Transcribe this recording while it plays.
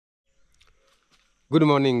Good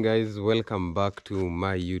morning, guys. Welcome back to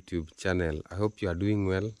my YouTube channel. I hope you are doing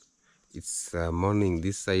well. It's morning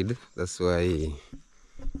this side. That's why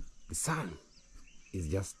the sun is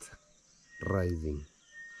just rising.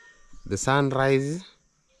 The sun rises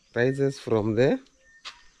from the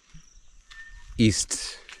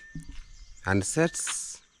east and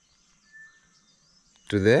sets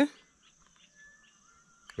to the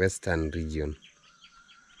western region.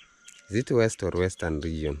 Is it west or western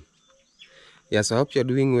region? Yes, I hope you're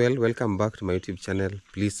doing well. Welcome back to my YouTube channel.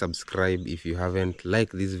 Please subscribe if you haven't. Like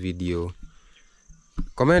this video.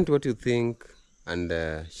 Comment what you think and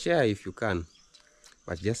share if you can.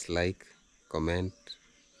 But just like, comment,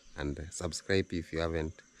 and subscribe if you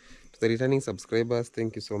haven't. To the returning subscribers,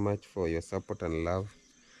 thank you so much for your support and love.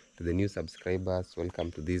 To the new subscribers,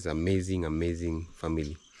 welcome to this amazing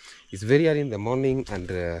family. It's very early in the morning, and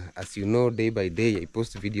as you know, day by day I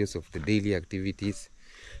post videos of the daily activities.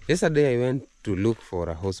 Yesterday I went to look for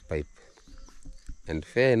a hose pipe, and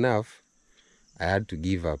fair enough, I had to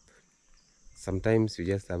give up. Sometimes you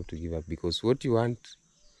just have to give up because what you want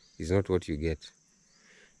is not what you get.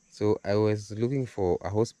 So I was looking for a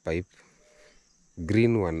hose pipe,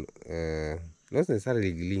 green one, not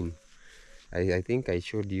necessarily green. I think I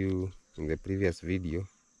showed you in the previous video.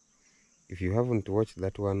 If you haven't watched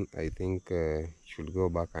that one, I think you should go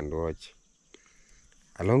back and watch.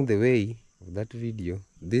 Along the way of that video,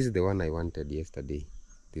 this is the one I wanted yesterday.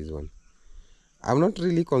 This one. I'm not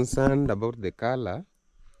really concerned about the color,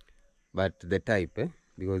 but the type,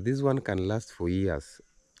 because this one can last for years.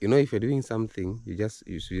 You know, if you're doing something, you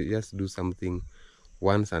should just do something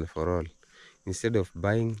once and for all, instead of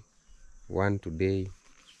buying one today,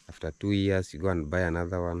 after 2 years you go and buy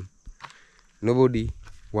another one. Nobody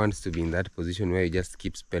wants to be in that position where you just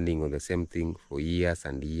keep spending on the same thing for years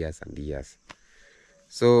and years and years.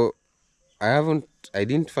 So I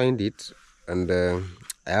didn't find it, and I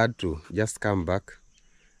had to just come back.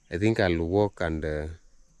 I think I'll walk and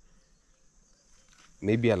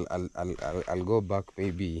maybe I'll go back,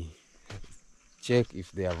 maybe check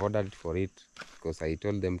if they have ordered for it, because I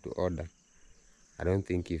told them to order. I don't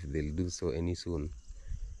think if they'll do so any soon.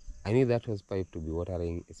 I need that hose pipe to be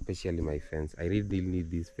watering, especially my fence. I really need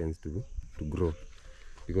this fence to grow,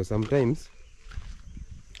 because sometimes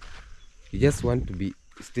you just want to be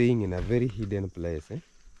staying in a very hidden place,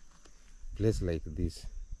 place like this.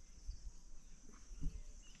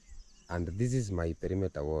 And this is my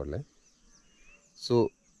perimeter wall.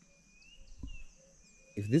 So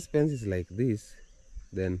if this fence is like this,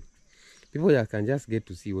 then people can just get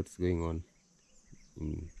to see what's going on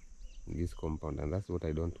in this compound, and that's what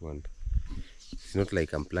I don't want. It's not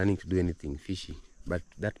like I'm planning to do anything fishy, but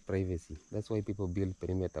that privacy, that's why people build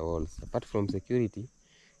perimeter walls. Apart from security,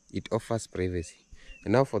 it offers privacy.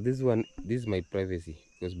 And now for this one, this is my privacy,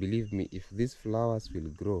 because believe me, if these flowers will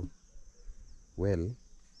grow well,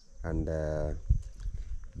 and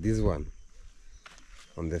this one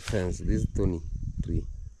on the fence, this thorny tree,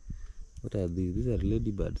 what are these? These are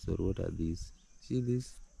ladybirds, or what are these? See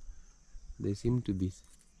this? They seem to be,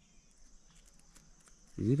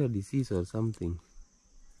 is it a disease or something?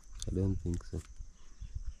 I don't think so.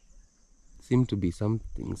 Seem to be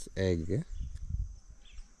something's egg.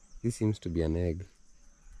 This seems to be an egg.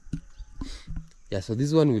 Yeah, so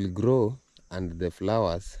this one will grow, and the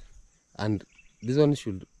flowers, and this one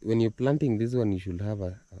should, when you're planting this one, you should have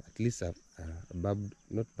at least a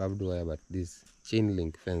not barbed wire, but this chain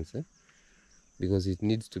link fence, because it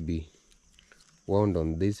needs to be wound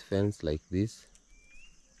on this fence like this,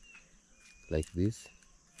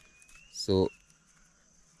 so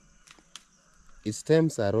its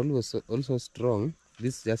stems are always also strong.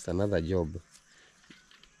 This is just another job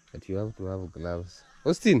that you have to have gloves.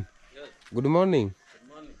 Austin, yes. Good morning. Good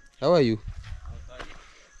morning. How are you? I'm fine.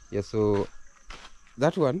 Yeah, so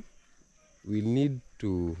that one will need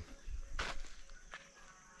to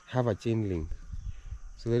have a chain link.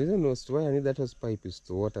 So the reason was why I need that hose pipe is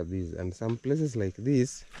to water these, and some places like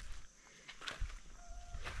this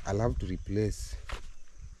I'll have to replace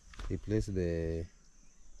the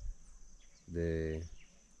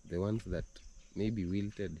ones that maybe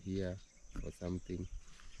wilted here or something,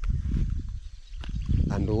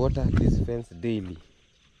 and water this fence daily.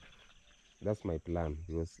 That's my plan,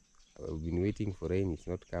 because I've been waiting for rain, it's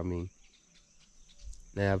not coming.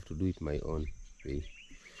 I have to do it my own way.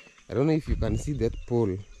 I don't know if you can see that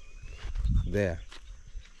pole there.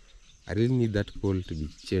 I really need that pole to be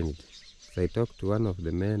changed. So I talked to one of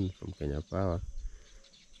the men from Kenya Power,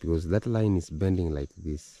 because that line is bending like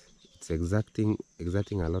this. It's exerting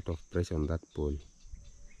a lot of pressure on that pole,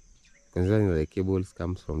 considering that the cables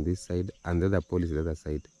comes from this side and the other pole is the other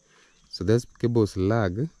side. So those cables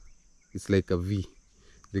lag, it's like a V.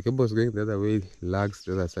 The cable is going the other way, lags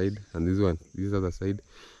the other side, and this other side,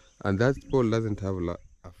 and that pole doesn't have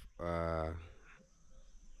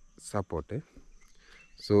support.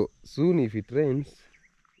 So soon, if it rains,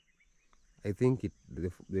 I think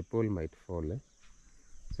the pole might fall.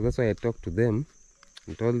 So that's why I talked to them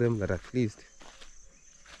and told them that at least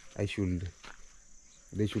they should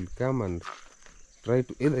come and try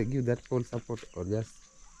to either give that pole support or just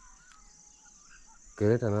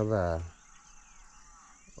create another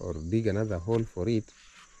or dig another hole for it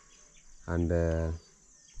and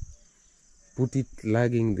put it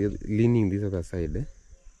leaning this other side,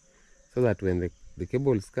 so that when the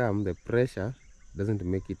cables come, the pressure doesn't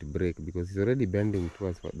make it break, because it's already bending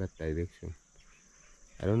towards that direction.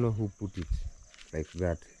 I don't know who put it like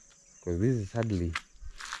that, because this is hardly,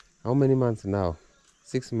 how many months now?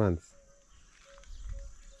 6 months.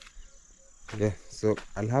 Yeah, so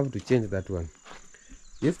I'll have to change that one.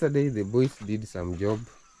 Yesterday the boys did some job,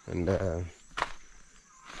 and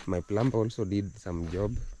my plumber also did some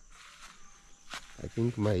job. I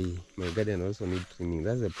think my garden also needs trimming.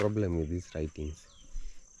 That's the problem with these writings.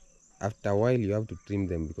 After a while you have to trim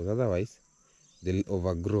them, because otherwise they'll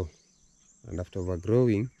overgrow, and after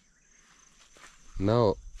overgrowing,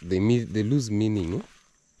 now they lose meaning,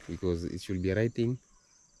 because it should be writing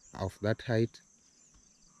of that height,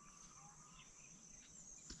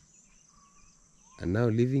 and now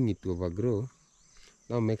leaving it to overgrow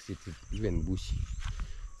now makes it even bushy.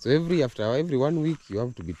 So after every 1 week you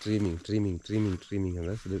have to be trimming,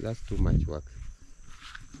 and that's too much work.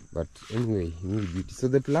 But anyway, you need beauty. So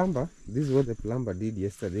this is what the plumber did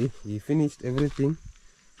yesterday. He finished everything.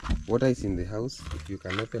 Water is in the house. If you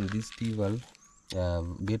can open this T valve,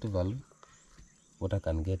 gate valve, water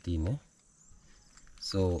can get in.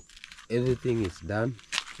 So everything is done.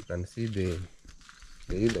 You can see they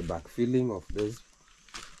did the backfilling of those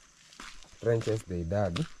trenches they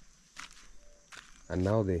dug, and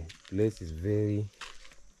now the place is very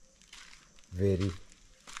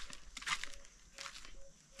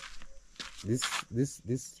this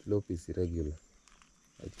slope is irregular.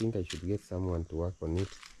 I think I should get someone to work on it.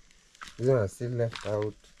 This one is still left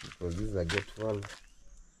out because this is a gate valve.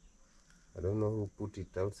 I don't know who put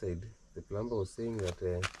it outside. The plumber was saying that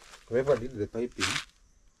whoever did the piping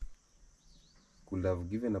could have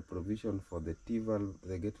given a provision for the T valve,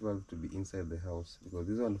 the gate valve, to be inside the house, because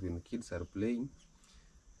this one, when kids are playing,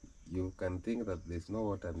 you can think that there's no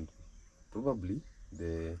water, and probably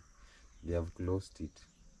they have closed it.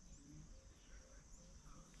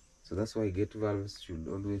 So that's why gate valves should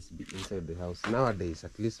always be inside the house nowadays,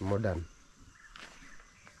 at least modern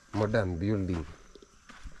building.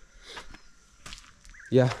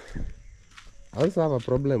 Yeah, I also have a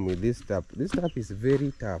problem with this tap. This tap is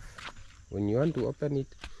very tough. When you want to open it,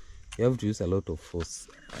 you have to use a lot of force.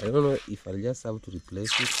 I don't know if I'll just have to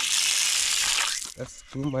replace it. That's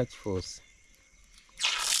too much force.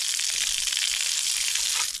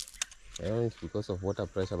 I don't know if it's because of water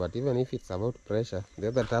pressure, but even if it's about pressure, the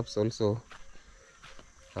other taps also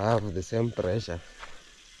have the same pressure.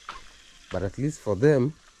 But at least for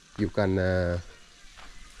them, you can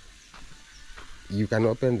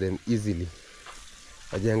open them easily.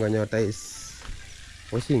 Ajanganyota is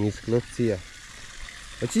washing his clothes here.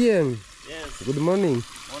 Achiem, yes. Good morning.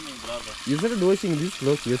 Morning, brother. You started washing these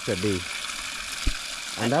clothes yesterday,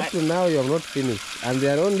 and up to now you have not finished. And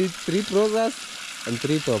there are only 3 trousers and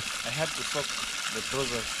 3 tops. I had to soak the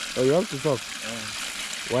trousers. Oh, you have to soak?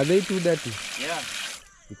 Yeah. Were they too dirty? Yeah.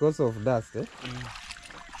 Because of dust, eh?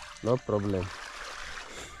 No problem.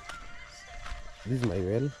 This is my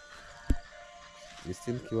well. We're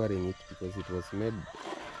still curing it because it was made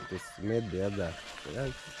the other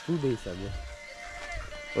 2 days ago.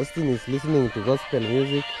 Austin is listening to gospel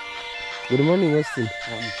music. Good morning, Austin.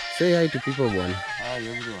 Say hi to people, one. Hi,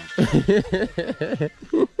 everyone.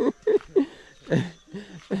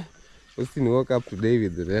 Austin woke up today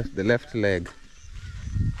with the left leg.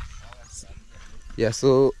 Yeah,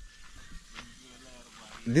 so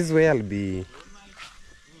this way I'll be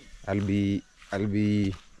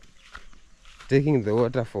taking the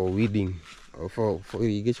water for weeding or for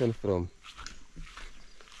irrigation from.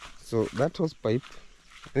 So that hose pipe,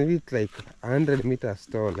 maybe it's like 100 meters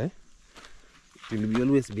tall, it will be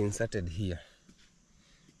always be inserted here.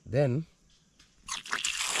 Then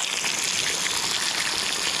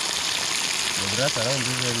the grass around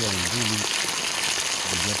this area will really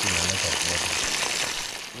be getting a lot of water.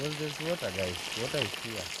 Because there's water, guys. Water is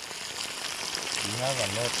here. We have a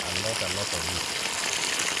lot of it.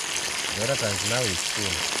 The water tank now is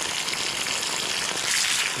full.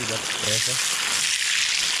 See that pressure?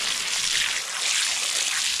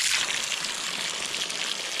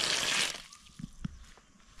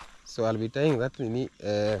 So I'll be tying that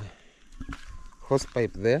hose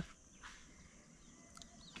pipe there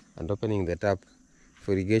and opening the tap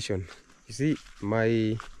for irrigation. You see,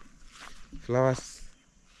 my flowers,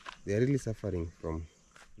 they are really suffering from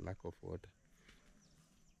lack of water.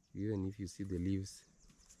 Even if you see the leaves,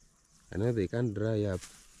 I know they can't dry up,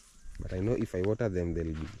 but I know if I water them,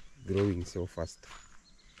 they'll be growing so fast.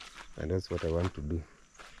 And that's what I want to do.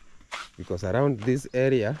 Because around this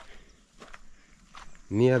area,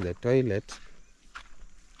 near the toilet,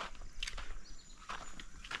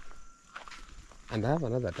 and I have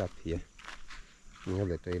another tap here, near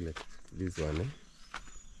the toilet, this one.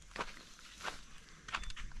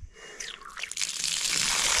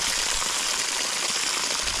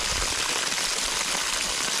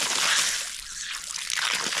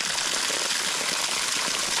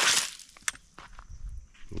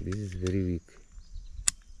 This is very weak.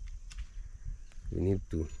 We need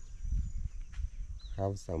to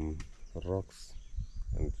have some rocks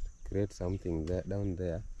and create something there down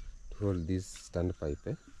there to hold this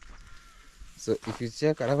standpipe. So if you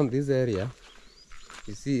check around this area,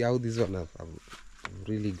 you see how this one have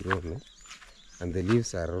really grown, and the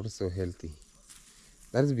leaves are also healthy.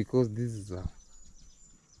 That is because this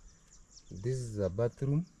is a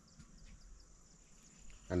bathroom,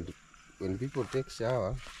 and when people take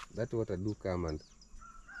shower, that water do come and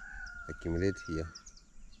accumulate here,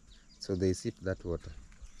 so they sip that water.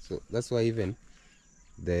 So that's why even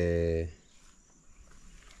the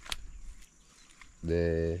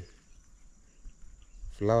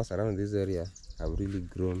flowers around this area have really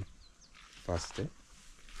grown fast.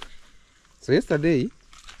 So yesterday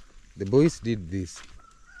the boys did this.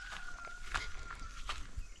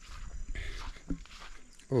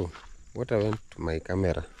 Oh, water went to my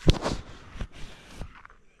camera,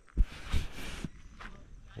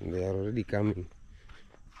 and they are already coming.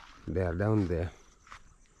 They are down there.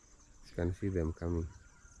 You can see them coming.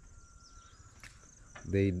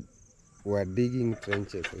 They were digging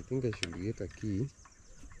trenches. I think I should get a key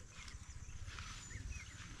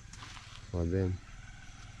for them.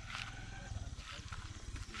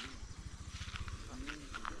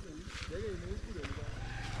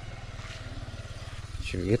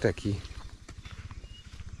 Should get a key.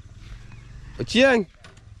 Ochieng,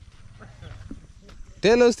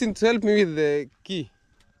 tell Austin to help me with the key.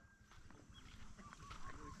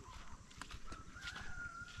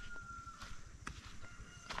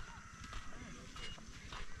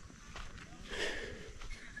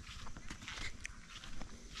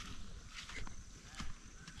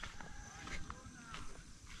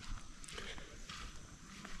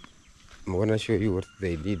 I'm gonna show you what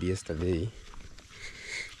they did yesterday.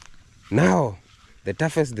 Now, the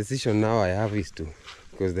toughest decision now I have is to,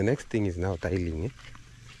 because the next thing is now tiling.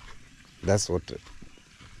 That's what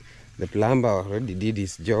the plumber already did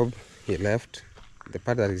his job. He left. The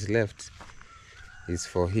part that is left is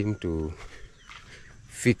for him to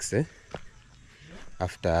fix.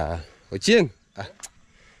 After Ochieng,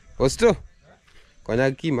 Osto,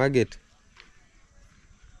 Konyaki Market.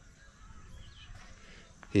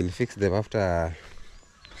 He'll fix them after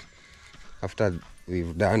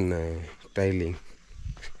we've done tiling.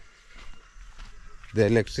 The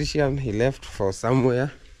electrician, he left for somewhere.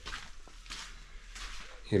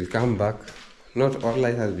 He'll come back. Not all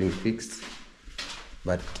light has been fixed,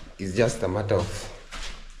 but it's just a matter of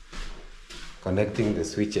connecting the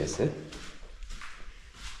switches,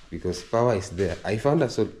 because power is there. I found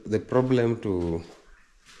the problem to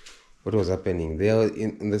what was happening. They are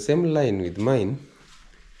in the same line with mine.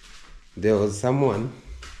 There was someone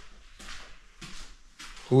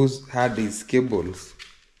who had his cables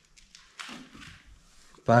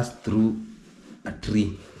pass through a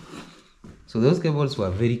tree. So those cables were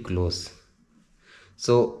very close.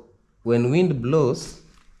 So when wind blows,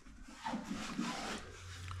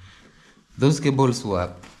 those cables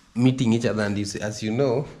were meeting each other, and as you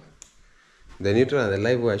know, the neutral and the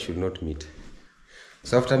live wire should not meet.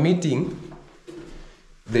 So after meeting,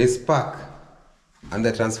 they spark, and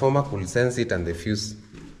the transformer could sense it, and the fuse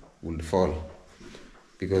would fall,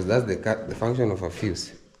 because that's the function of a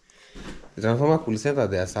fuse. The transformer could sense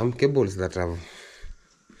that there are some cables that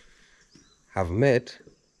have met,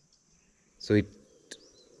 so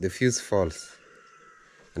the fuse falls,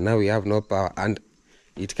 and now we have no power, and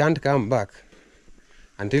it can't come back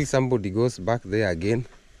until somebody goes back there again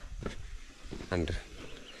and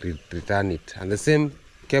return it. And the same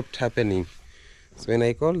kept happening. So when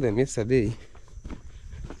I called them yesterday,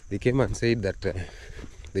 they came and said that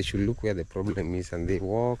they should look where the problem is, and they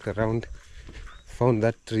walked around, found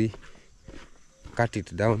that tree, cut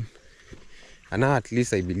it down, and now at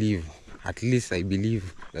least I believe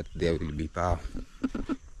that there will be power.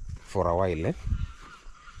 for a while.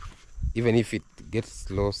 Even if it gets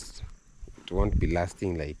lost, it won't be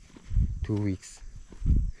lasting like 2 weeks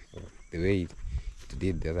the way it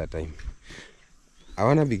did the other time. I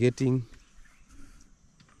wanna be getting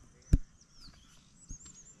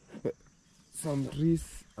some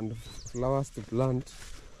trees and flowers to plant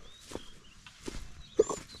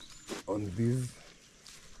on these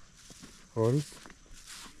holes.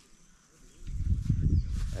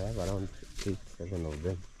 I have around 8-7 of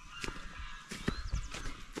them.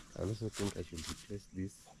 I also think I should replace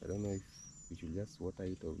this. I don't know if we should just water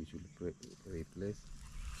it or we should replace.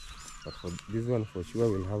 But for this one, for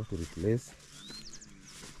sure, we'll have to replace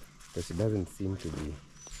because it doesn't seem to be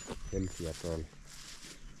healthy at all.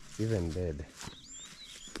 It's even dead.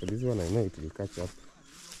 So this one, I know it will catch up.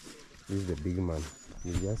 This is the big man.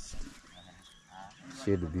 You just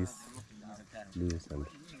shade these leaves and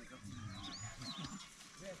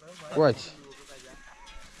watch.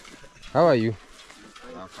 How are you?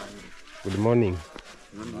 Good morning.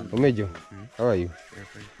 Omejo, how are you?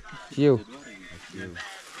 You.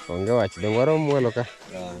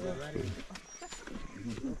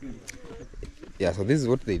 Yeah, so this is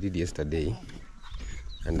what they did yesterday,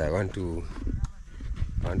 and I want to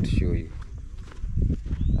show you.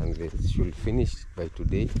 And they should finish by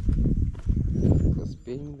today, because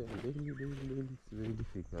paying them daily is very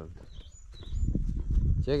difficult.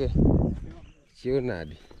 Check it.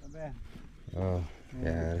 Nadi. Oh,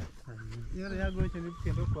 yeah.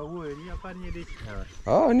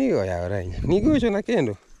 Oh, nigo ya oranya. Nigo chona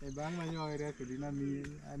kendo.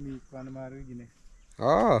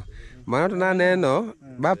 Oh, mano to naneno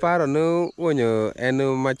ba paro no wonyo en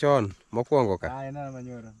machon mokwongo ka.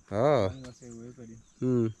 Oh.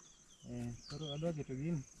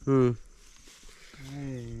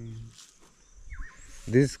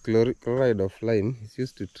 This chloride of lime is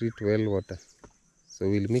used to treat well water. So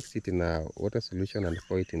we'll mix it in a water solution and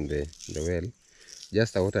pour it in the well.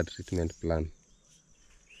 Just a water treatment plan.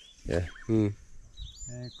 Yeah.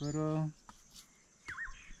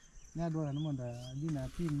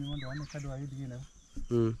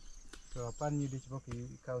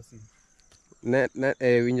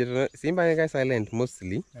 Simba nega silent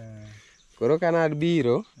mostly. Koro kana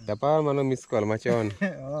biro tapar mano miss call machon.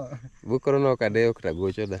 Bukoro no kadeo kata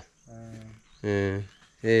gocho da.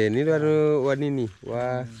 Ni dwaro wanini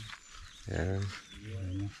wa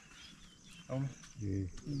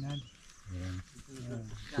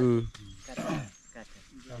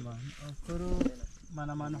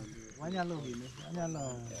mano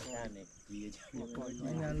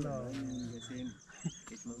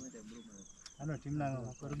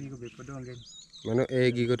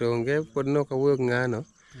gigo to onge pod no kawuok ngano.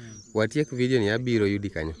 Watiek video ni abiro yudi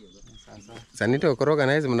kanyo. Sani to koro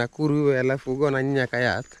organize mana kuru alafu gona nyaka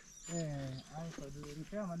yath.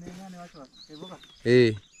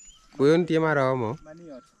 Kuyo nitie maromo.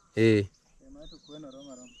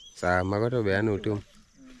 Sa mago to be anu tum.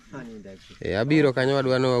 Abiro kanyo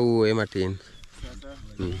wadwano wawuoye matin.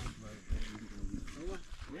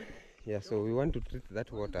 Yeah, so we want to treat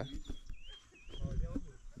that water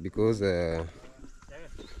because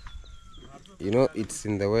you know, it's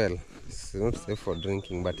in the well. It's not safe for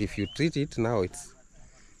drinking, but if you treat it now, it's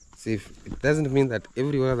safe. It doesn't mean that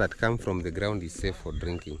every water that comes from the ground is safe for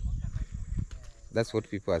drinking. That's what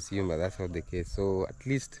people assume, but that's not the case. So at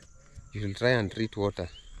least you should try and treat water,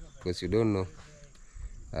 because you don't know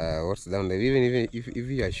what's down there. Even if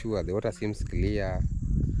you are sure the water seems clear,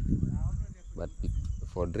 but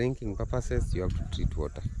for drinking purposes you have to treat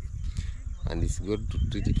water, and it's good to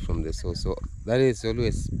treat it from the source. So that is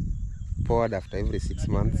always poured after every 6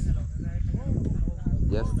 months.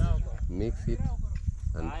 Just mix it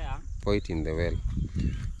and pour it in the well.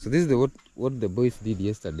 So this is what the boys did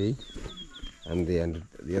yesterday, and they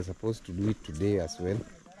are supposed to do it today as well.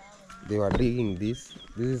 They were digging this.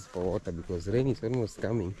 This is for water because rain is almost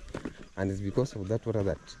coming, and it's because of that water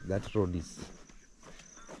that road is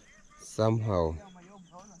somehow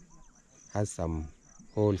has some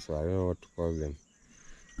holes, so I don't know what to call them.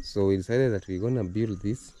 So we decided that we're gonna build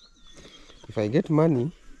this. If I get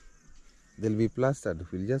money, they'll be plastered.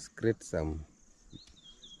 We'll just create some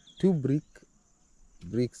 2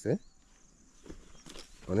 bricks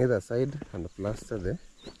on either side and plaster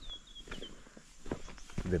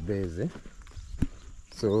the base.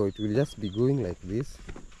 So it will just be going like this,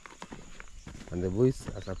 and the boys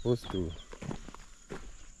are supposed to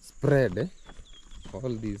spread all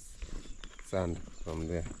this sand from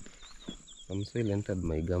there. Some soil entered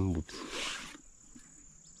my gumboots.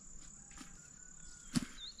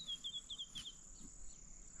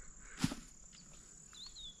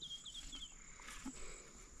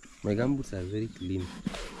 My gumboots are very clean.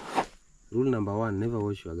 Rule number 1, never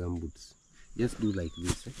wash your gumboots. Just do like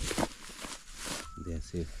this. They are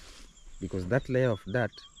safe. Because that layer of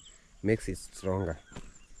dirt makes it stronger.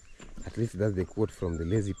 At least that's the quote from the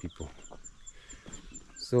lazy people.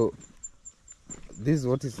 So this is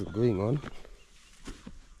what is going on,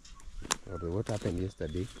 or what happened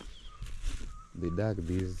yesterday. They dug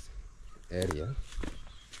this area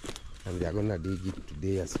and they are gonna dig it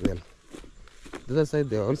today as well. The other side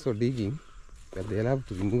they are also digging, but they'll have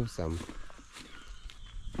to remove some,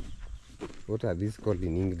 what are these called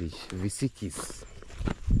in English? Vesikis.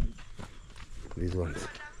 These ones.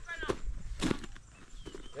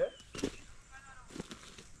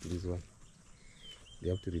 This one. They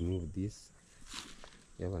have to remove this.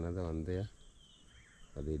 You have another one there,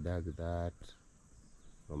 but they dug that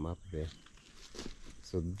from up there.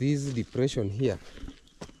 So this depression here,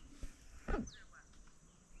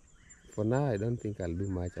 for now I don't think I'll do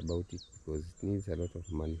much about it because it needs a lot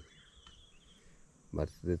of money. But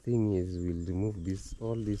the thing is, we'll remove this,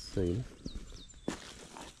 all this soil,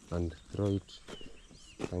 and throw it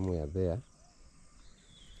somewhere there.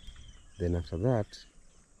 Then after that,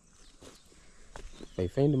 if I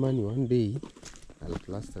find money one day, I'll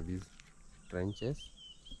plaster these trenches.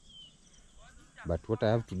 But what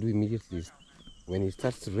I have to do immediately is, when it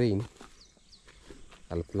starts to rain,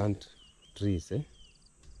 I'll plant trees, and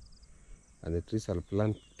the trees I'll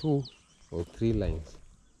plant 2 or 3 lines.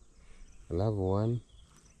 I'll have 1,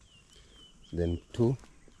 then 2,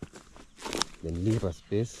 then leave a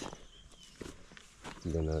space,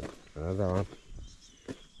 then another one,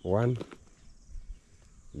 1,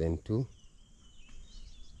 then 2.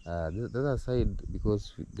 The other side,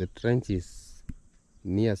 because the trench is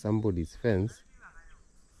near somebody's fence,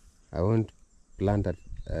 I won't plant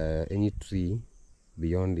any tree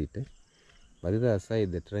beyond it. But the other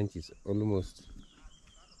side, the trench is almost,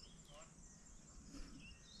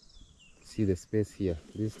 see the space here,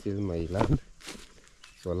 this is my land,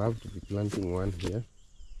 so I'll have to be planting 1 here,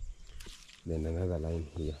 then another line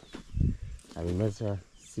here. I will measure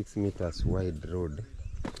 6 meters wide road,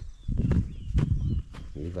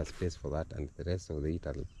 leave a space for that, and the rest of it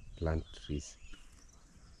I'll plant trees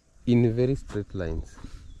in very straight lines.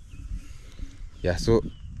 Yeah, so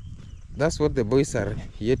that's what the boys are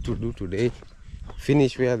here to do today.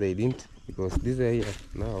 Finish where they didn't, because this area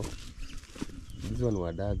now, this one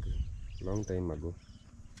was dug long time ago.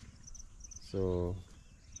 So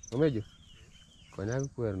Omejo, konyagi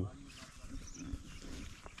kwerno.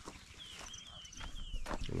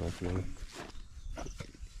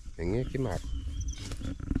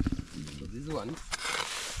 So these ones,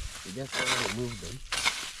 we just want to remove them.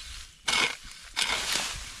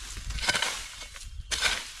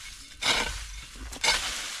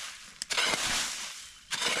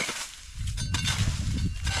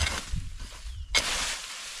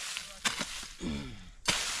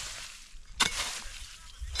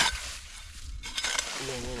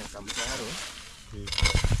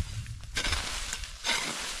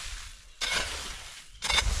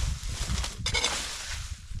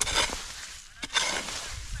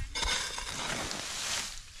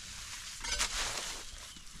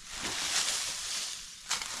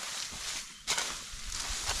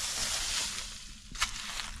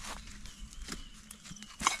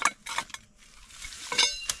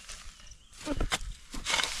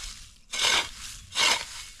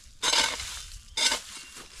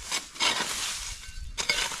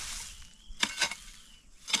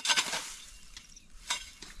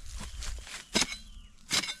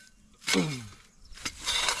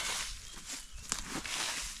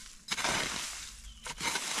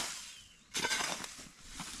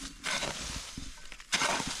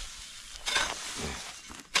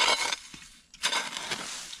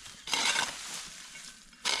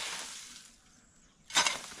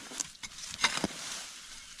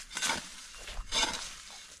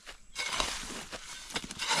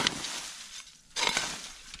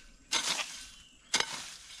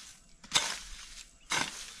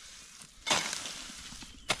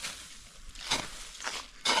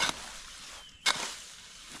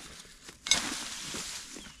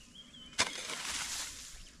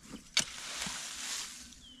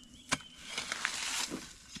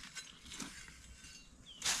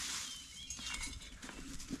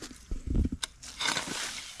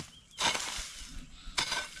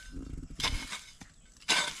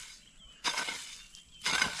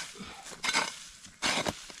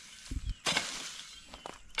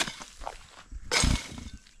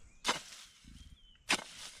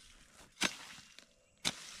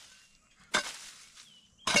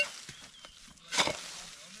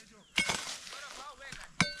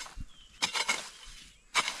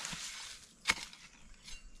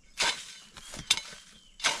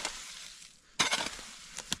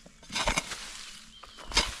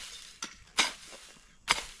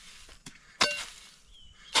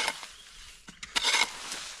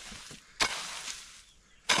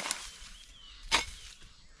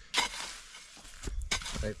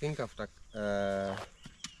 I think after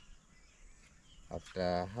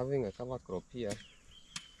having a cover crop here,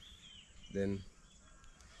 then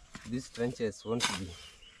these trenches won't be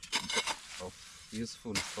of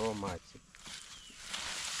useful so much,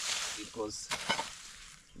 because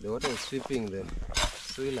the water is sweeping the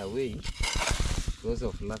soil away because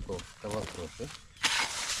of lack of cover crop.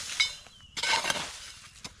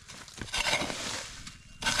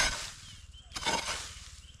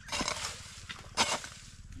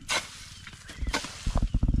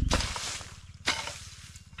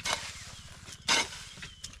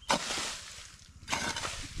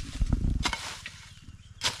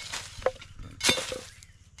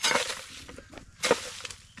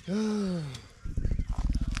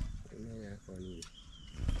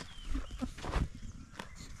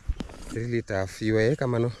 Really tough. Iwe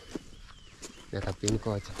kama no nakapin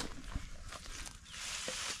kocha.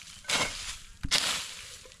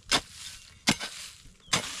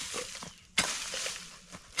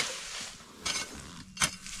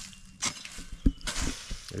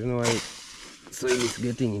 I don't know why soil is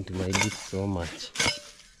getting into my boots so much.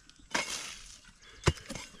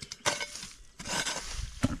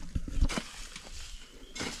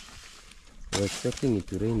 I was expecting it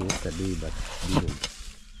to rain yesterday, but it didn't.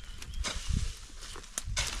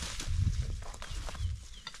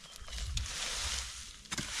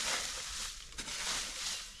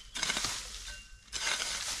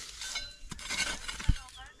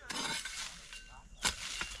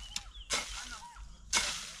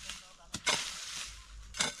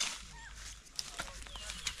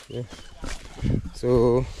 Yeah.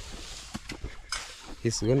 So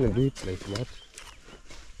he's gonna do it like that,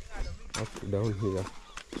 up to down here.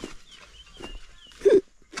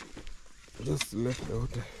 Just let the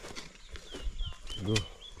water go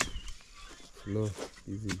flow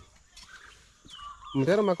easily.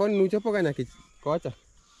 Mtero makoni nuchopo kanya kocha.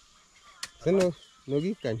 Seno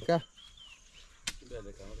nogi kanka.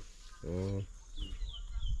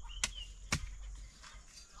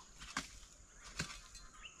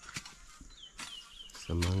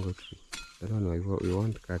 Some mango tree. I don't know, we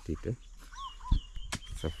won't cut it.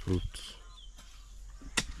 It's a fruit.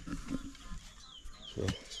 Yeah.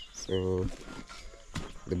 So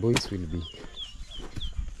the boys will be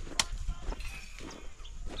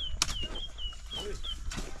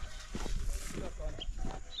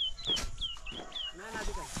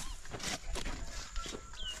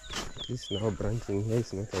at least now branching here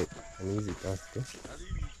is not an easy task,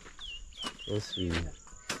 because we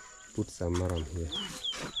put some maram here.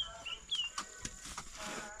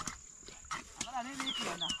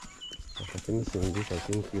 After finishing this, I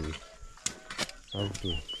think we'll have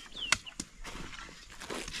to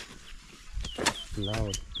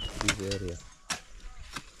plow this area.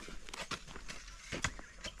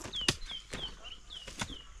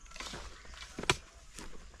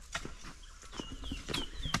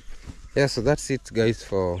 Yeah, so that's it guys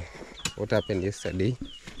for what happened yesterday.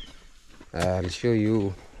 I'll show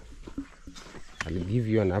you, I'll give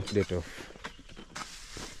you an update of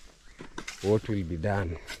what will be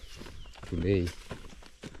done today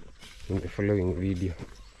in the following video.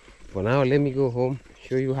 For now, let me go home,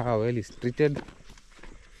 show you how well it's treated,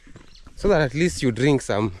 so that at least you drink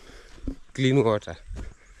some clean water.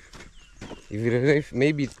 If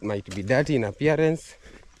maybe it might be dirty in appearance,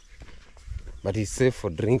 but it's safe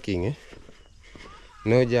for drinking.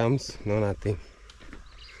 No germs, no nothing.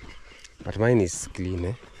 But mine is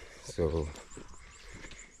clean. So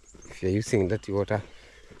if you're using dirty water,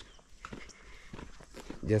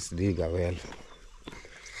 just dig a well.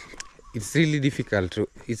 It's really difficult to,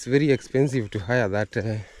 it's very expensive to hire that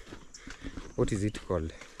what is it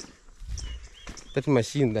called, that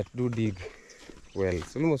machine that do dig well.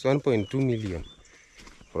 It's almost 1.2 million,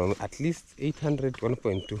 from at least 800 to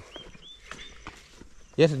 1.2.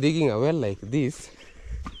 Yet digging a well like this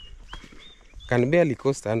can barely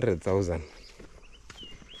cost 100,000.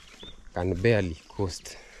 Can barely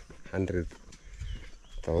cost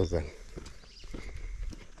 100,000.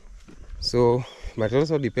 So, but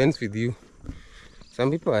also depends with you.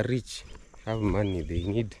 Some people are rich, have money, they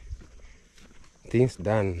need things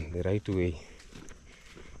done the right way.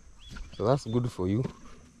 So that's good for you.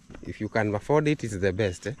 If you can afford it, it's the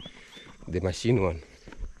best, the machine one.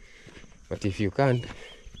 But if you can't,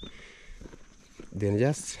 then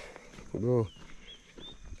just go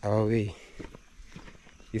our way.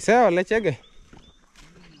 You say, let's check.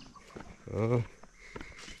 Oh,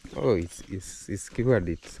 it's cured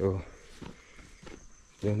it, so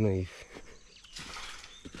don't know if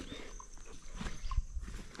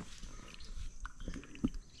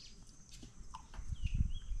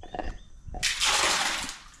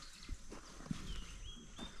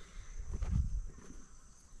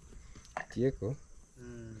Tieko.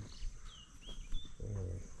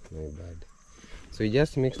 My bad. So you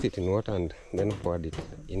just mixed it in water and then poured it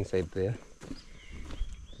inside there.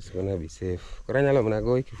 It's gonna be safe. Koranyalo mna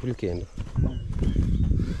go full kendo.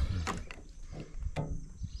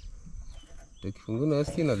 To kifungu na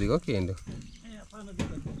Austin adhigo kendo.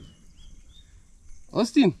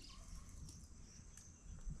 Austin.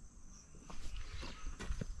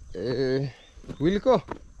 Wilko.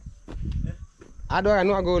 Adwa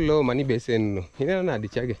anwa go low mani besen no. Ineno nadi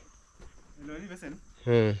chage? Lo ni besen?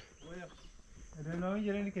 Hmm. No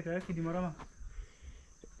yere ni keta kidi marama.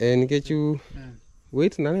 Nikechu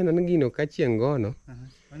wait naneno ni gino kachieng' gono.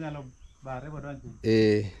 Onyalo bare bodonjo.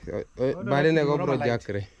 Bare nego bro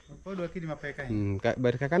jakre. Odwa kidi mapek ahinya.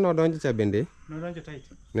 But kaka nodonjo cha bende? Nodonjo tight.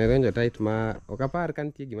 Nodonjo tight ma ok apar ka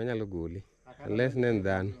nitie gima nyalo gole. Unless ne en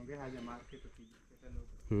dhano. Onge haja mar keto kidi.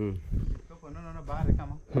 Koko no bare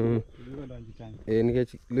kama. Ilugo donjo chanjo.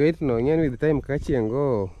 Nikech lwet no ng'en with time kaka chieng'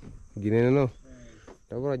 go ginene no.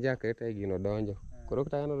 To bro jakre to gino donjo. Koro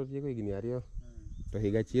kata no tieko higni 2 to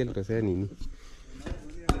higa achiel to se nini.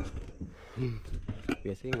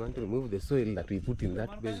 We are saying we want to remove the soil that we put in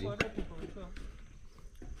that basin.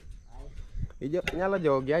 Nyalo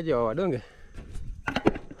jogi ajowa donge?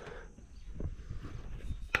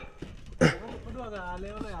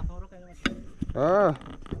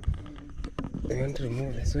 We want to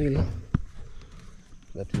remove the soil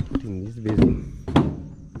that we put in this basin.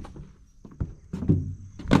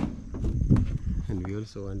 And we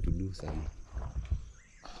also want to do some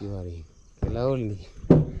curing. Only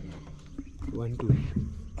want to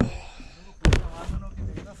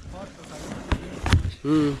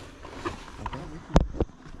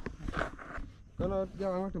Kono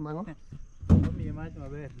jawa to mango. Mi mach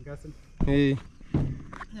maber ngasen.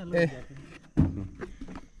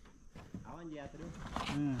 Awan jatru.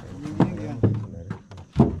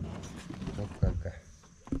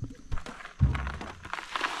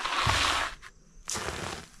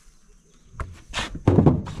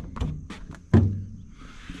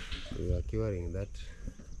 We are curing that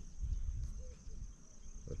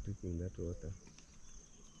or taking that water.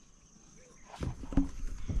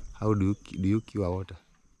 How do you cure water?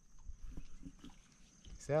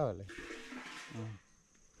 Sawa le.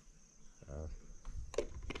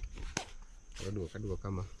 Kadua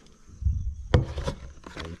kama.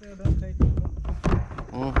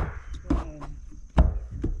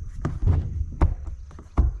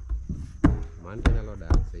 Manta nyalo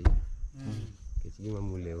dar sei. Kech gima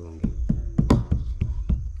mule onge.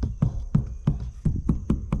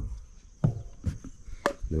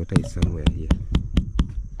 The water is somewhere here.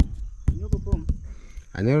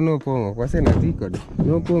 Anyalo no pongo kwase na ti kod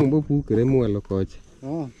no pongo bo pukre mualo koch.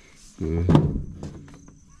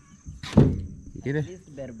 Kire? This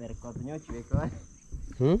berber koth nyochwe ko.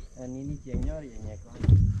 Anini chieng' nyori yenye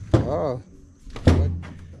ko.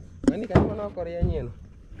 Mani kan mono korya nyeno.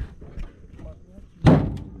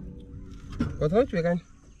 Koth nochwe kan?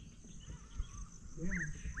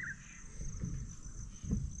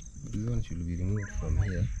 This one should be removed from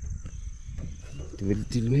here. It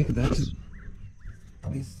will make that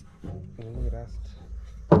this rust.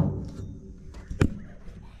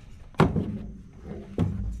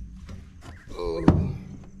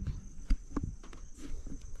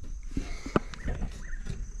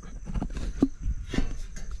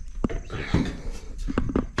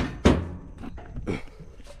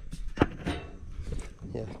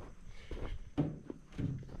 Yeah.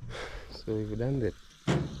 So we've done the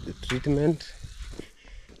treatment.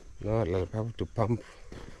 Now I'll have to pump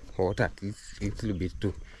water at least a little bit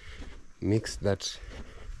to mix that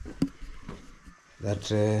where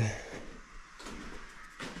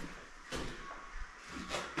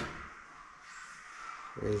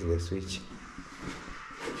is the switch?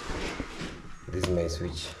 This is my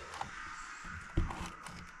switch.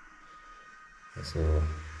 So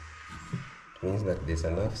it means that there's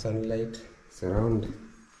enough sunlight. It's around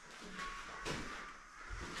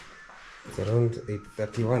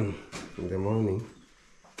 8:31 in the morning.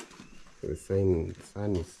 So the sun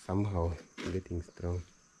is somehow getting strong.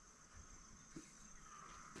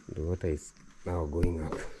 The water is now going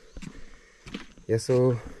up. Yeah,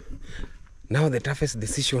 so now the toughest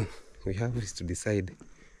decision we have is to decide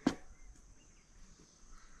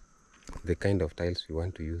the kind of tiles we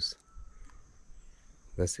want to use.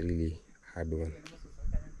 That's a really hard one.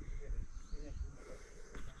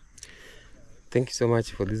 Thank you so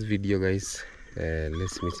much for this video, guys.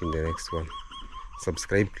 Let's meet in the next one.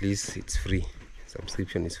 Subscribe please, it's free.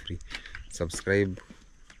 Subscription is free. Subscribe,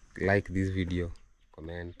 like this video,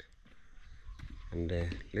 comment, and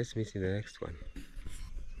let's meet in the next one.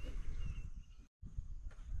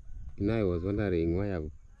 Now I was wondering why I've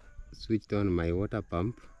switched on my water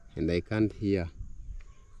pump and I can't hear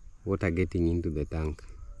water getting into the tank.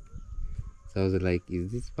 So I was like,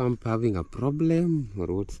 is this pump having a problem or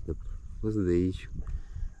what's the issue?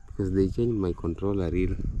 Because they changed my controller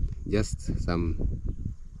reel just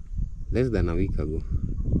less than a week ago.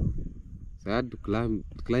 So I had to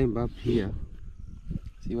climb up here.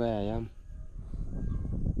 See where I am?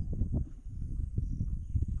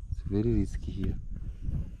 It's very risky here.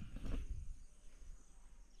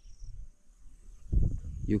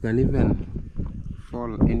 You can even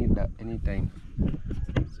fall any time.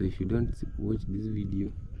 So if you don't watch this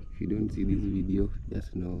video, if you don't see this video,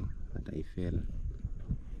 just know that I fell.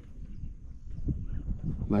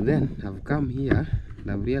 But then I've come here and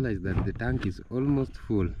I've realized that the tank is almost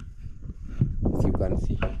full. As you can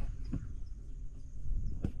see,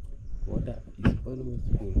 water is almost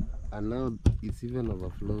full, and now it's even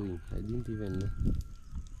overflowing. I didn't even know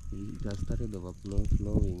it has started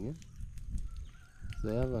overflowing. Eh? So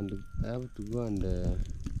I have to go and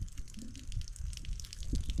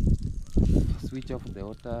switch off the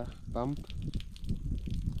water pump.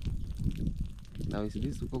 Now it's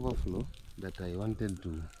this overflow that I wanted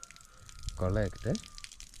to collect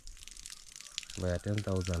by a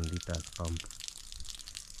 10,000 liters pump.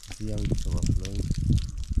 See how it's overflowing?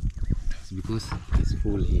 It's because it's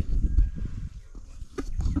full here.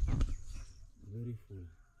 Very full.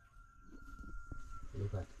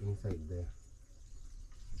 Look at inside there.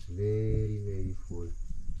 It's very full.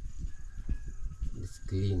 It's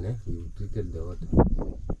clean, eh? You treated the water.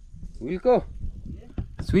 Wilco,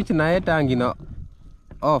 switch na tangi no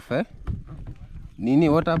off, eh? Nini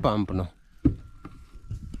water pump no.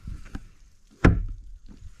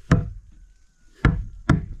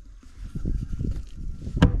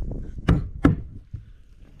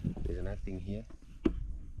 There's nothing here.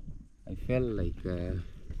 I felt like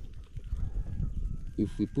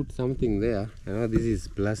if we put something there, I know this is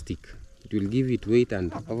plastic, it will give it weight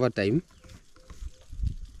and over time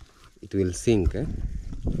it will sink. Eh?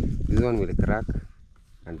 This one will crack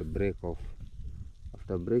and break off.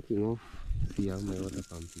 After breaking off, see how my water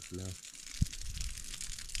pump is now.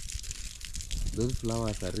 Those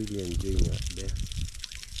flowers are really enjoying it there.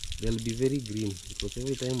 They'll be very green because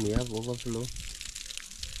every time we have overflow,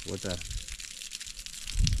 water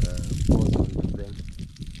pours onto them.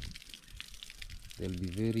 They'll be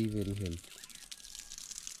very healthy.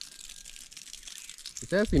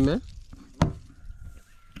 It's healthy, man.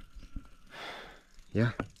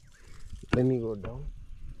 Yeah. Let me go down.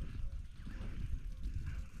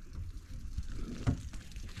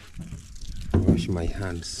 Wash my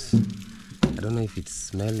hands. I don't know if it's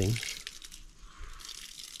smelling.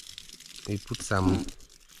 We put some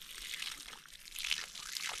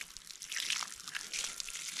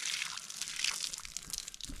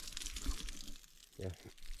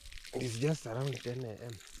it's just around 10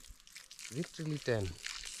 a.m. Literally 10.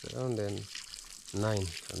 It's around 9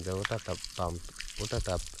 and the water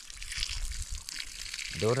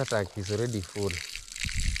tank is already full.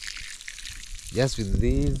 Just with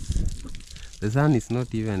this, the sun is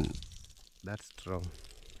not even that strong,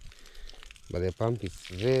 but the pump is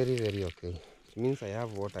very okay. It means I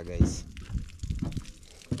have water, guys.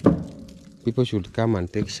 People should come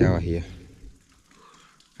and take shower here.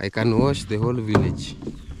 I can wash the whole village.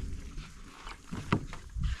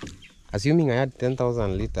 Assuming I had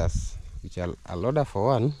 10,000 liters, which I'll order for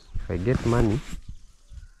one if I get money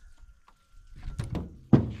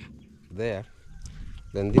there,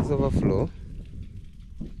 then this overflow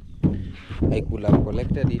I could have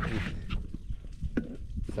collected it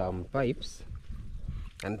with some pipes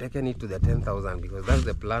and taken it to the 10,000, because that's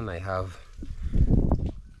the plan I have.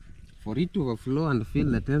 For it to overflow and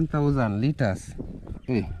fill the 10,000 liters,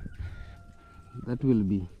 hey, that will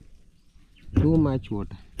be too much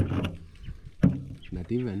water. Not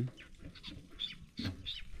even.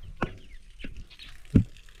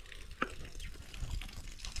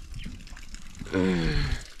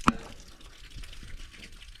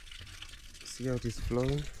 See how it is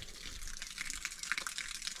flowing?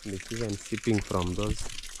 And it's even sipping from those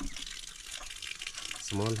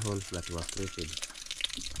small holes that were created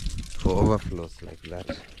for overflows like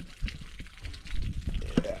that.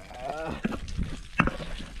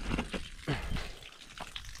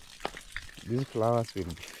 These flowers will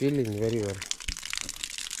be feeling very well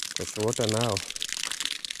because the water now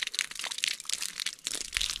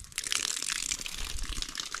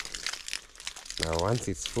once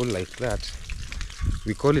it's full like that,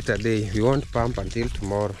 we call it a day. We won't pump until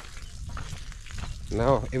tomorrow.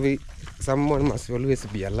 Now someone must always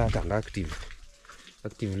be alert and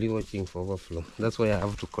actively watching for overflow. That's why I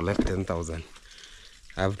have to collect 10,000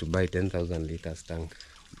 I have to buy 10,000 liters tank,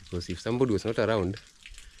 because if somebody was not around,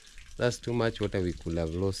 that's too much water we could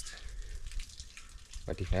have lost.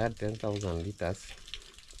 But if I had 10,000 liters,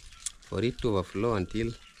 for it to overflow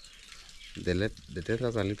until the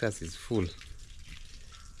 10,000 liters is full,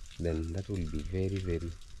 then that will be very,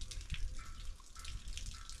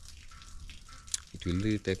 it will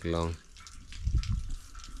really take long.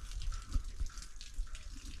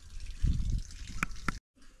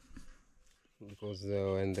 Because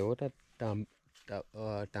when the water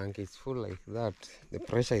tank is full like that, the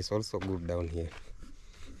pressure is also good down here.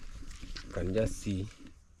 You can just see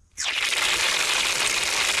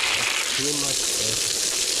too much pressure.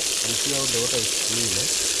 You see how the water is clean, eh?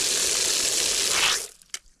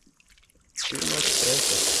 Too much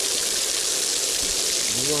pressure.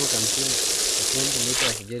 This one can fill a 20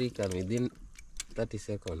 liters jerry can within 30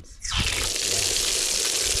 seconds.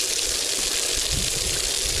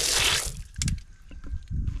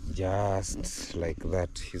 Just like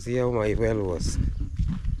that. You see how my well was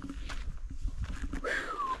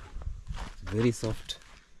very soft.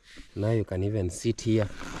 Now you can even sit here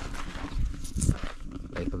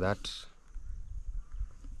like that.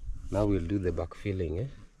 Now we'll do the backfilling,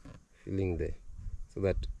 filling so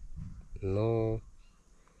that no,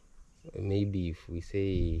 maybe if we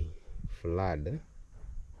say flood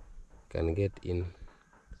can get in.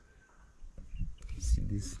 See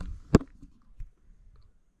this?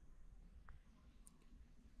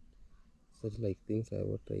 Such like things are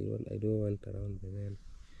what I don't want around the well,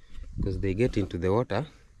 because they get into the water,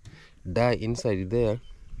 die inside there.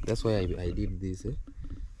 That's why I did this.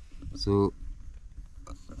 So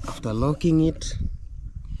after locking it,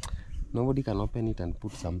 nobody can open it and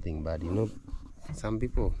put something bad. You know, some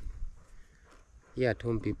people here at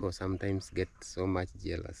home, people sometimes get so much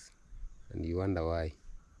jealous, and you wonder why.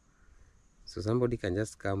 So somebody can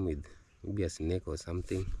just come with maybe a snake or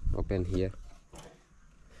something, open here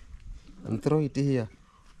and throw it here.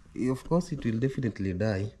 Of course it will definitely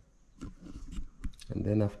die, and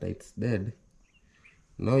then after it's dead,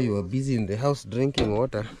 now you are busy in the house drinking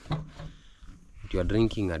water, but you are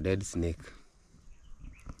drinking a dead snake.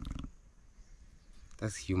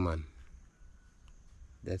 That's human.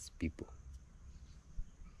 That's people.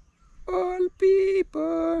 All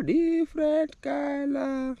people different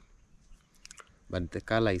color, but the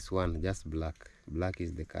color is one, just black. Black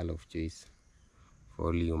is the color of choice for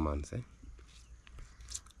all humans.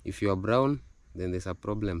 If you are brown, then there's a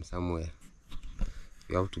problem somewhere.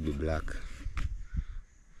 You have to be black.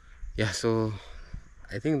 Yeah, so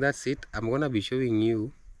I think that's it. I'm gonna be showing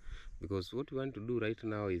you, because what we want to do right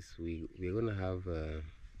now is we're gonna have a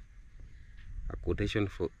quotation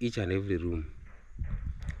for each and every room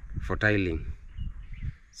for tiling.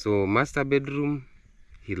 So master bedroom,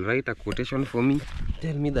 he'll write a quotation for me,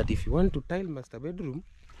 tell me that if you want to tile master bedroom,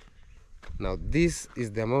 now this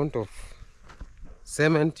is the amount of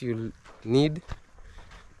cement you'll need,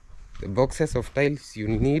 the boxes of tiles you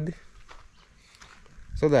need,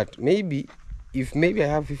 so that maybe if I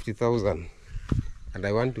have 50,000 and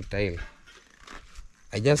I want to tile,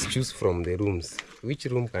 I just choose from the rooms which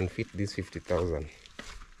room can fit this 50,000.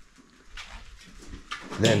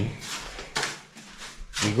 Then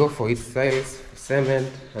we go for its tiles, cement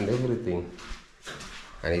and everything,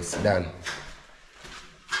 and it's done.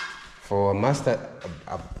 For a master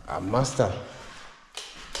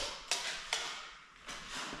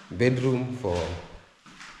bedroom, for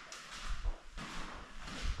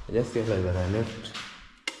just feel like that I left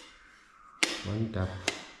one tap,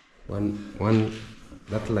 one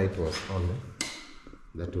that light was on,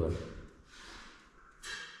 that one.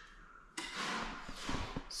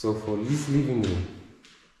 So for this living room,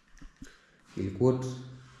 we'll quote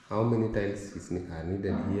how many tiles are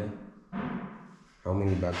needed here, how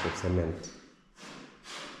many bags of cement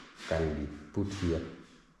can be put here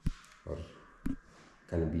or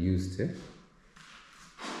can be used.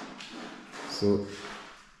 So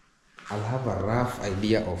I'll have a rough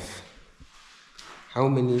idea of how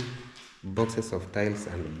many boxes of tiles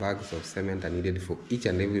and bags of cement are needed for each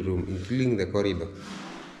and every room, including the corridor.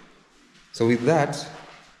 So with that,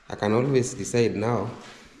 I can always decide now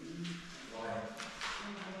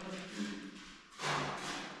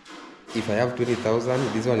if I have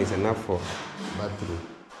 20,000, this one is enough for bathroom.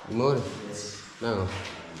 More? Now,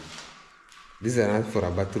 this is enough for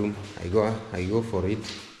a bathroom. I go for it.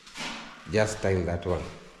 Just tile that one.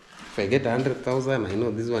 If I get 100,000, I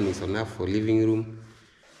know this one is enough for living room.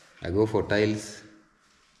 I go for tiles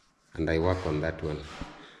and I work on that one.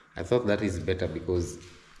 I thought that is better, because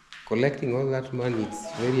collecting all that money,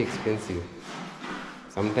 it's very expensive.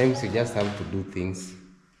 Sometimes you just have to do things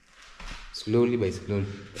slowly by slowly.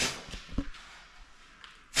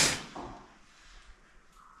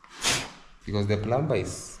 because the plumber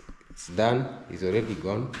is done, he's already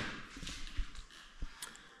gone,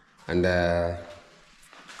 and the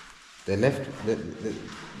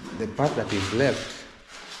part that is left,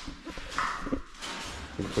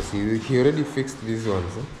 because he already fixed these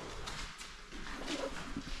ones.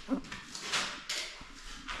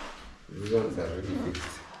 These ones are already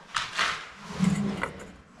fixed.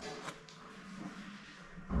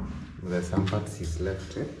 There's some parts is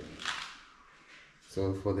left.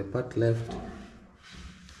 So for the part left,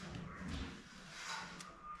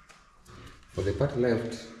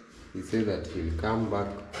 he said that he'll come back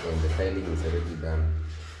when the tiling is already done.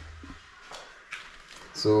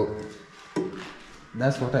 So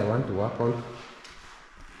that's what I want to work on.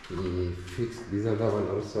 He fixed this other one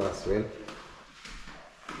also as well.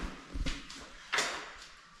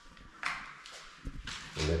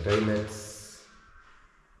 And the toilets.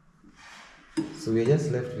 So we're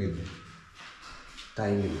just left with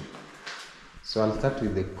tiling. So I'll start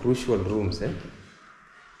with the crucial rooms.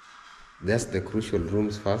 Just the crucial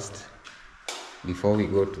rooms first, before we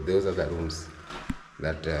go to those other rooms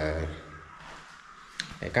that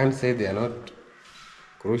I can't say they are not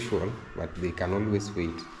crucial, but they can always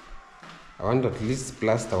wait. I want to at least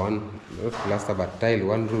plaster one, not plaster but tile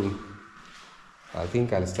one room. I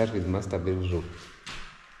think I'll start with master bedroom,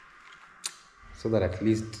 so that at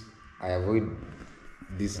least I avoid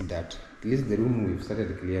this dirt. At least the room we've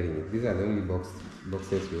started clearing it. These are the only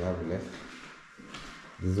boxes we have left.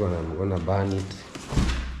 This one I'm gonna burn it,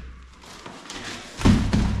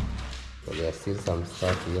 but there's still some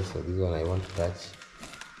stuff here, so this one I won't touch.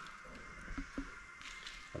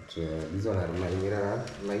 But this one are my mirror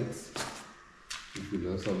lights. It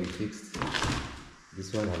will also be fixed.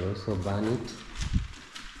 This one I'll also burn it,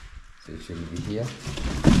 so it should be here.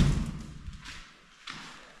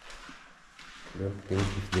 I don't think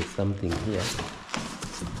if there's something here.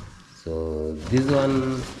 So this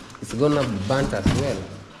one is gonna be burnt as well.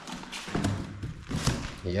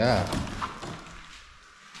 Yeah.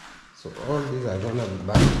 So all these are gonna be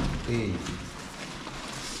burnt. Hey.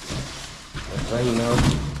 But right now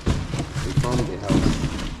we found the house.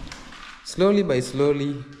 Slowly by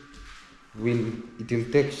slowly it will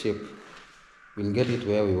take shape. We'll get it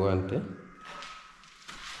where we want, where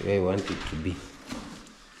we want it to be.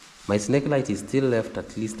 My snake light is still left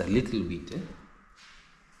at least a little bit.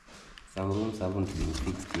 Some rooms haven't been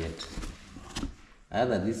fixed yet.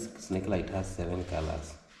 Either this snake light has 7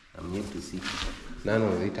 colors. I'm yet to see. None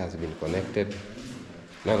of it has been connected.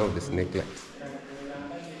 None of the snake lights.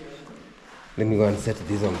 Let me go and set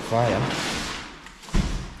this on fire.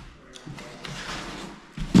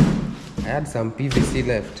 I had some PVC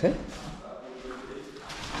left.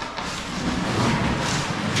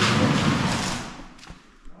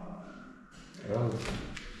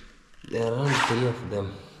 There are around 3 of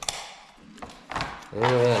them.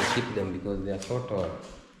 Anyway, I'll keep them because they are so tall.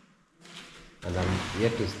 And I'm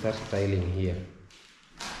yet to start tiling here.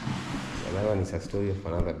 Another one is a story of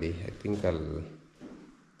another day. I think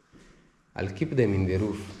I'll keep them in the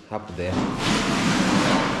roof up there.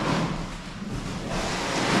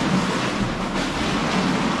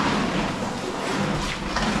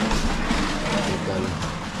 You can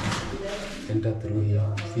enter through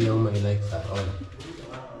here. See how my lights are on.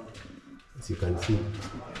 As you can see,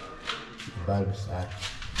 the bulbs are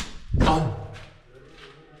on.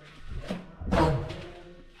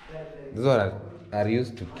 Those are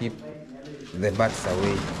used to keep the bats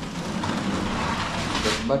away.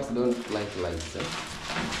 The bats don't like lights.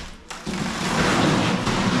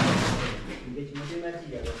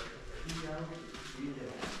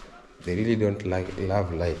 They really don't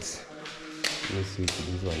love lights. Let me switch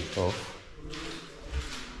this one off.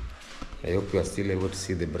 I hope you are still able to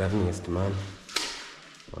see the brightest man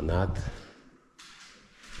on earth.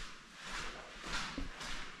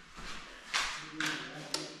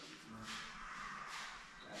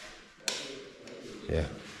 Yeah.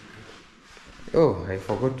 Oh, I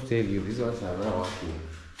forgot to tell you, these ones are now working.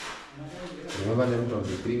 Remember them from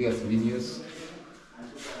the previous videos?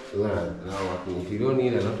 These ones are now working. If you don't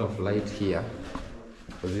need a lot of light here,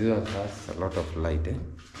 because this one has a lot of light,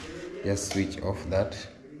 just switch off that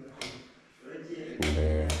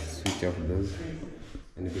and switch off those,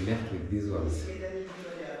 and be left with these ones.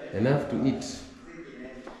 Enough to eat.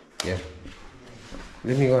 Yeah.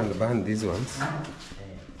 Let me go and burn these ones.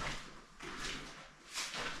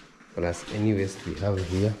 Plus any waste we have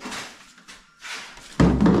here.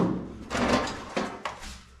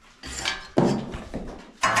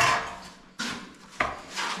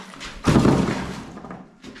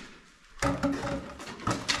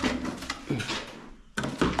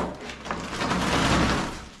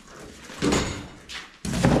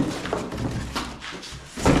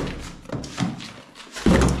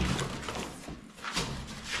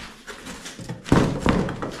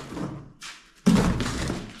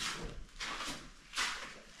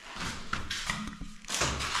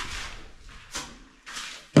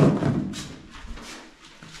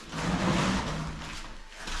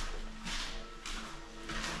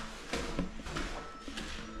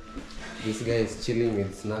 This guy is chilling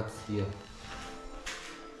with snacks here.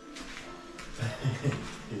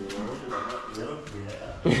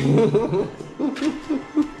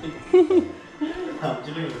 I'm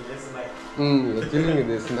chilling with this snack. You're chilling with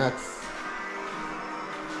the snacks.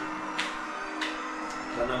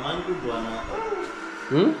 Bana mangu bwana.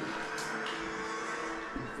 Hmm?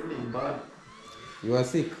 I'm feeling bad. You are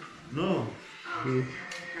sick? No. Hmm.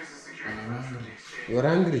 I'm hungry. You are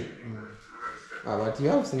hungry? But you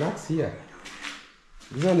have snacks here.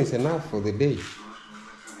 This one is enough for the day.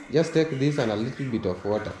 Just take this and a little bit of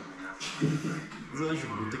water. This one should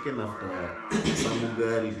be taken after some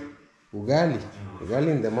ugali. Ugali. Ugali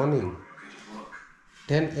in the morning.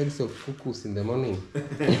 10 eggs of cuckoos in the morning.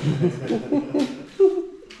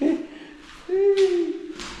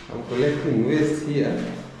 I'm collecting waste here.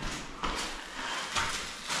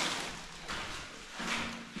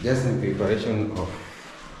 Just in preparation of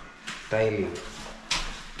tiling.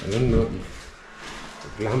 I don't know if the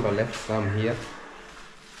plumber left some here.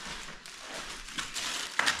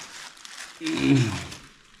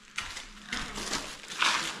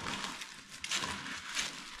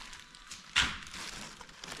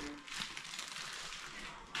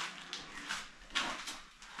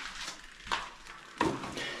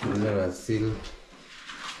 Mineral seal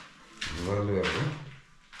valuable.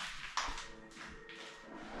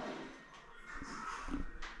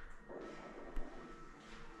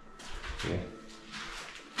 Yeah.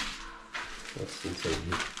 What's inside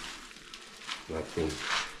here? Nothing.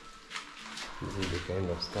 This is the kind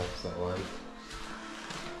of stuff I want.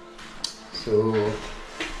 So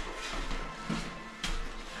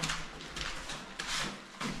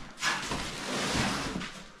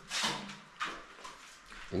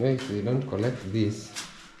you know, if we don't collect this,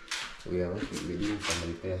 we are also doing some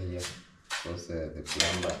repair here because the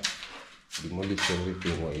plumber demolished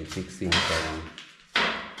everything while fixing some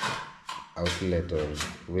outlet or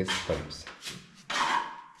waste pipes.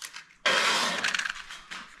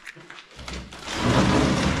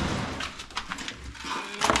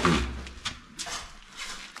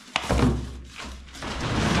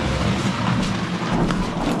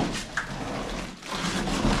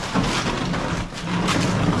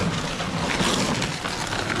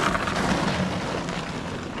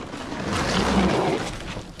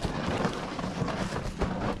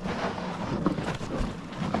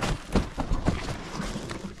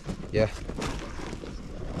 Yeah,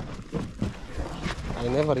 I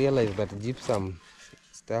never realized that gypsum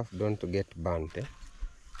stuff don't get burnt.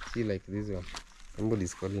 See, like this one,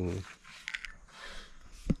 somebody's calling me.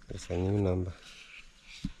 There's a new number.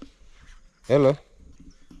 Hello.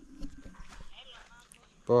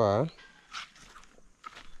 Poa.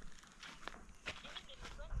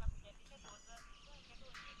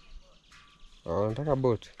 Oh, nataka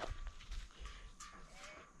boat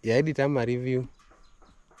ya edit ama review.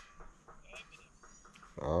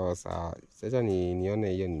 Oh, sawa. Sasa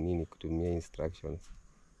nione hiyo ni nini kutumia instructions.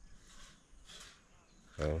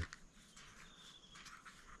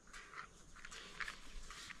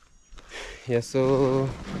 Yeah, so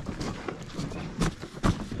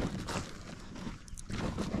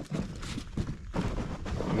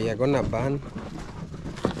we are gonna burn.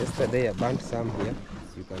 Yesterday I burned some here,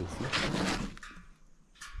 as you can see.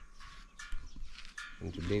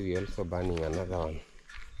 And today we are also burning another one.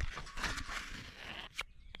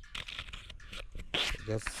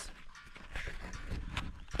 Just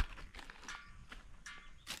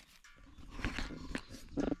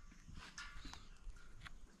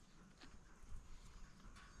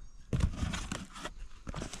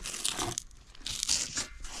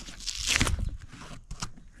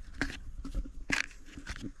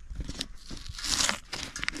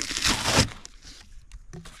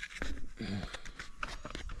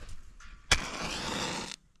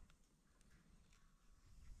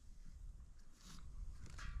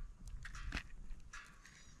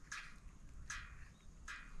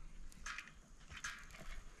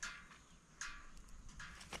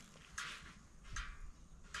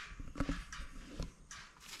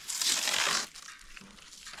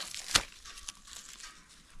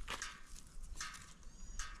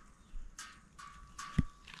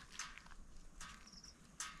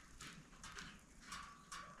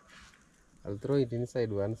I'll throw it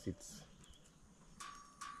inside once it's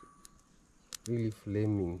really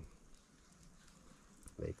flaming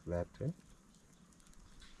like that.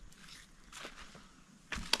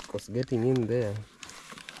 Because getting in there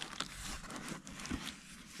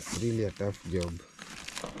is really a tough job.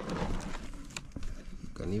 You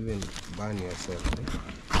can even burn yourself.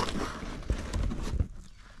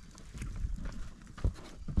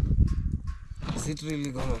 Is it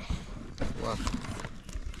really gonna work?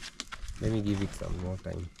 Let me give it some more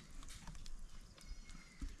time.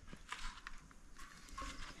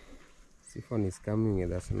 Siphon is coming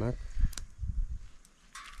with a snack.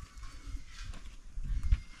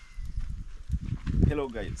 Hello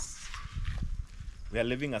guys, we are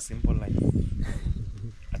living a simple life.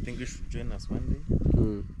 I think you should join us one day.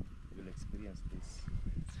 Mm. You'll experience this.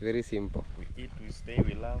 It's very simple. We eat, we stay,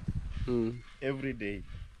 we love every day.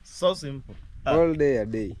 So simple. All day a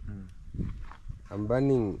day. Mm.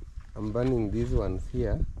 I'm burning these ones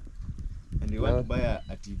here. And you want to buy a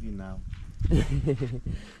TV now?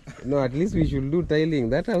 No, at least we should do tiling.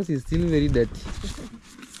 That house is still very dirty.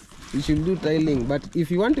 We should do tiling. But if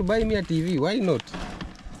you want to buy me a TV, why not?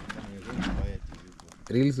 You're going to buy a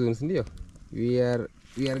TV. Real soon, ndio. We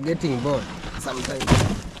are getting bored sometimes.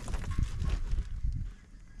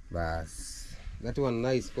 Bas. That one now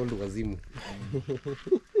is called Wazimu.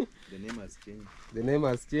 The name has changed. The name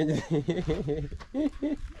has changed.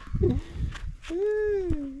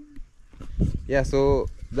 Yeah, so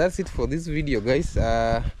that's it for this video, guys.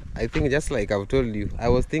 I think just like I've told you, I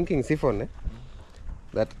was thinking, Siphon,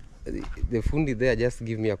 that the fundi there just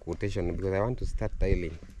give me a quotation because I want to start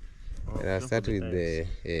tiling. And I'll start with the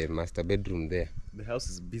master bedroom there. The house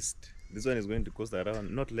is beast. This one is going to cost around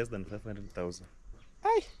not less than 500,000.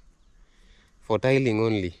 Aye. For tiling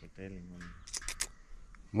only. For tiling only.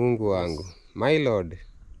 Mungu wangu. My lord.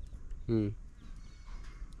 The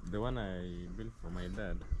one I built for my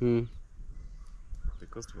dad, the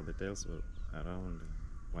cost for the tiles was around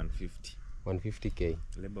 150. 150k.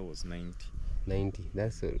 Labor was 90. 90.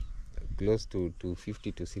 That's close to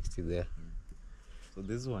 50 to 60 there. So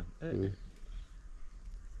this one, It's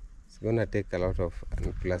gonna take a lot of,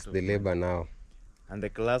 and plus the labor now. and the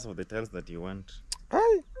class of the tiles that you want.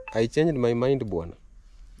 I changed my mind, Bwana.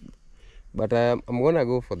 But I'm gonna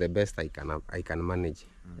go for the best I can manage.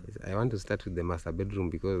 I want to start with the master bedroom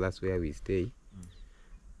because that's where we stay.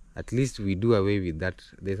 At least we do away with that.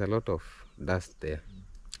 There's a lot of dust there.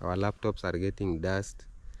 Our laptops are getting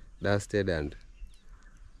dusted, and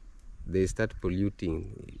they start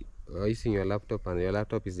polluting. You're using your laptop and your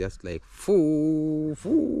laptop is just like foo.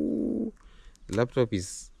 The laptop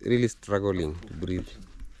is really struggling to breathe.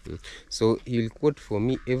 So he'll quote for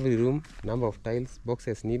me every room, number of tiles,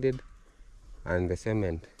 boxes needed, and the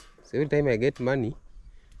cement. So every time I get money,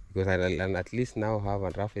 because I'll at least now have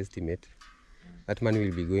a rough estimate, that money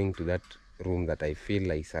will be going to that room that I feel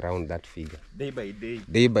like is around that figure. Day by day.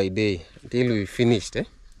 Day by day, until we finished.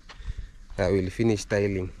 I will finish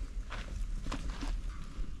tiling.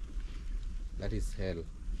 That is hell.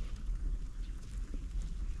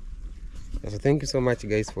 So thank you so much,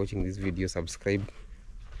 guys, for watching this video. Subscribe.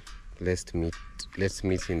 Let's meet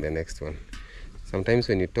in the next one. Sometimes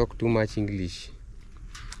when you talk too much English,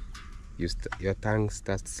 your tongue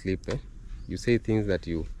starts to slip. You say things that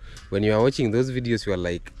when you are watching those videos, you are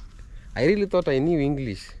like, I really thought I knew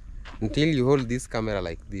English, until you hold this camera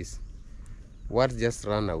like this. Words just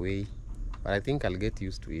run away. But I think I'll get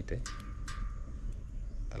used to it.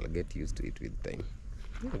 I'll get used to it with time.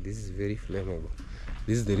 This is very flammable.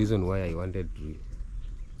 This is the reason why I wanted to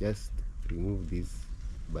just remove these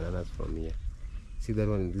bananas from here. See that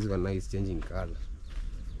one? This one now is changing color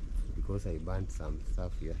because I burnt some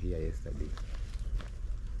stuff here yesterday,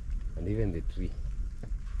 and even the tree.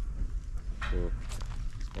 So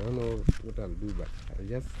I don't know what I'll do, but I'll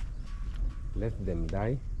just let them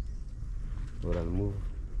die, or I'll move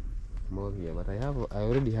more here. But I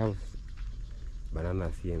already have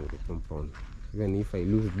bananas here in the compound. Even if I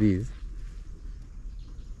lose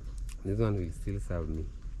this one will still serve me,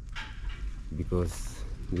 because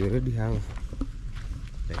we already have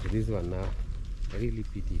like this one now. I really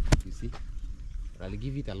pity it, you see. I'll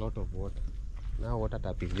give it a lot of water. Now water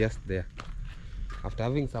tap is just there. After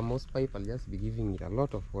having some hose pipe, I'll just be giving it a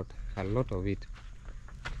lot of water, a lot of it,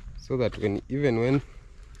 so that even when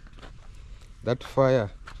that fire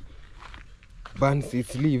burns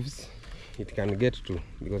its leaves, it can get to,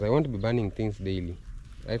 because I want to be burning things daily.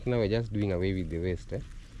 Right now we're just doing away with the waste.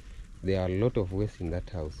 There are a lot of waste in that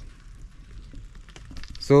house.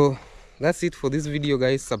 So that's it for this video,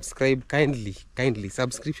 guys. Subscribe kindly.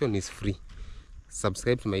 Subscription is free.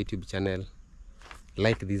 Subscribe to my YouTube channel,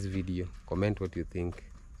 like this video, comment what you think,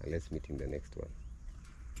 and let's meet in the next one.